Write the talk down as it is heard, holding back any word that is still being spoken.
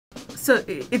So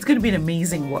it's going to be an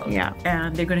amazing world. Yeah.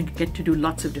 And they're going to get to do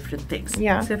lots of different things.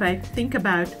 Yeah. So if I think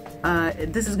about,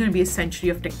 this is going to be a century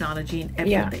of technology in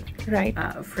everything. Yeah.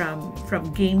 Right.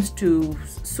 From games to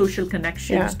social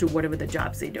connections Yeah. to whatever the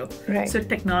jobs they do. Right. So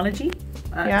technology,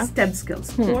 Yeah. STEM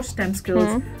skills, core STEM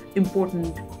skills,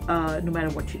 important no matter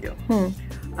what you do.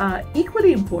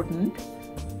 Equally important,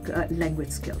 language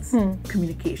skills,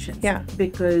 communications. Yeah.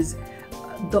 Because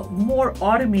the more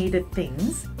automated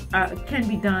things can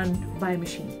be done by a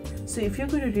machine. So if you're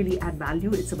going to really add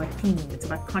value, it's about teaming, it's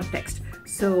about context.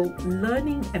 So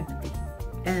learning empathy.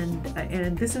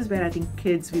 And this is where I think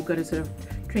we've got to sort of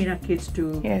train our kids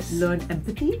to learn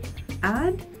empathy.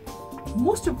 And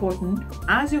most important,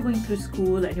 as you're going through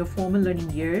school and your formal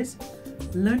learning years,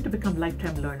 learn to become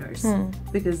lifetime learners,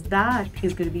 because that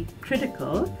is going to be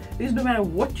critical, because no matter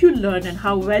what you learn and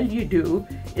how well you do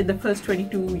in the first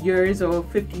 22 years or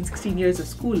 15, 16 years of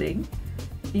schooling,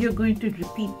 you're going to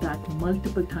repeat that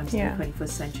multiple times in the 21st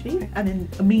century and in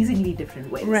amazingly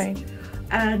different ways. Right.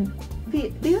 And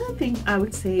the other thing I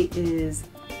would say is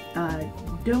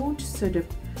don't sort of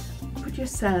put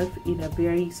yourself in a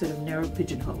very sort of narrow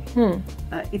pigeonhole.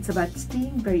 It's about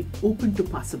staying very open to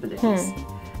possibilities.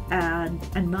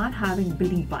 And not having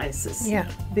building biases. Yeah.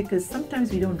 Because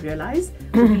sometimes we don't realize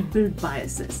we build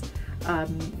biases.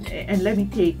 And let me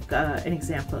take an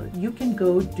example. You can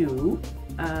go do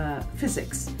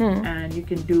physics, and you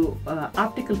can do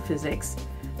optical physics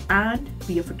and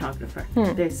be a photographer.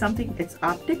 There's something, it's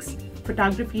optics,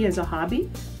 photography as a hobby,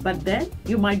 but then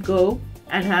you might go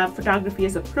and have photography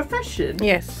as a profession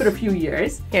for a few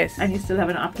years, and you still have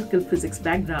an optical physics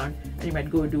background, and you might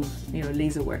go do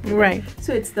laser work. Right.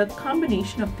 So it's the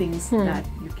combination of things that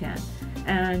you can,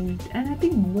 and I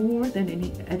think more than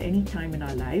at any time in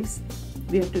our lives,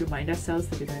 we have to remind ourselves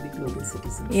that we're going to be global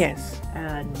citizens. Yes.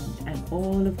 And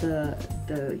all of the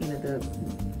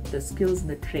skills and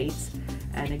the traits,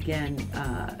 and again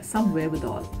some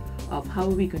wherewithal of how are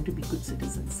we going to be good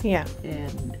citizens. Yeah.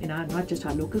 And in not just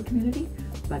our local community,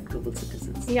 but global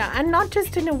citizens. Yeah, and not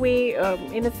just in a way,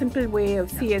 in a simple way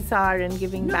of CSR and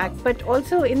giving back, but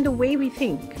also in the way we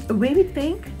think. The way we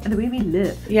think and the way we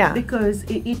live. Yeah. Because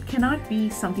it cannot be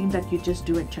something that you just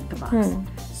do and check the box.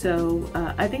 So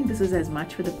I think this is as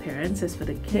much for the parents as for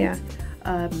the kids.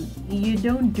 You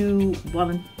don't do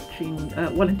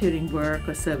volunteering work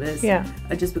or service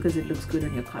just because it looks good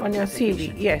on your contract. On your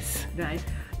CV, yes. Right.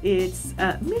 It's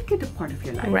make it a part of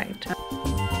your life. Right.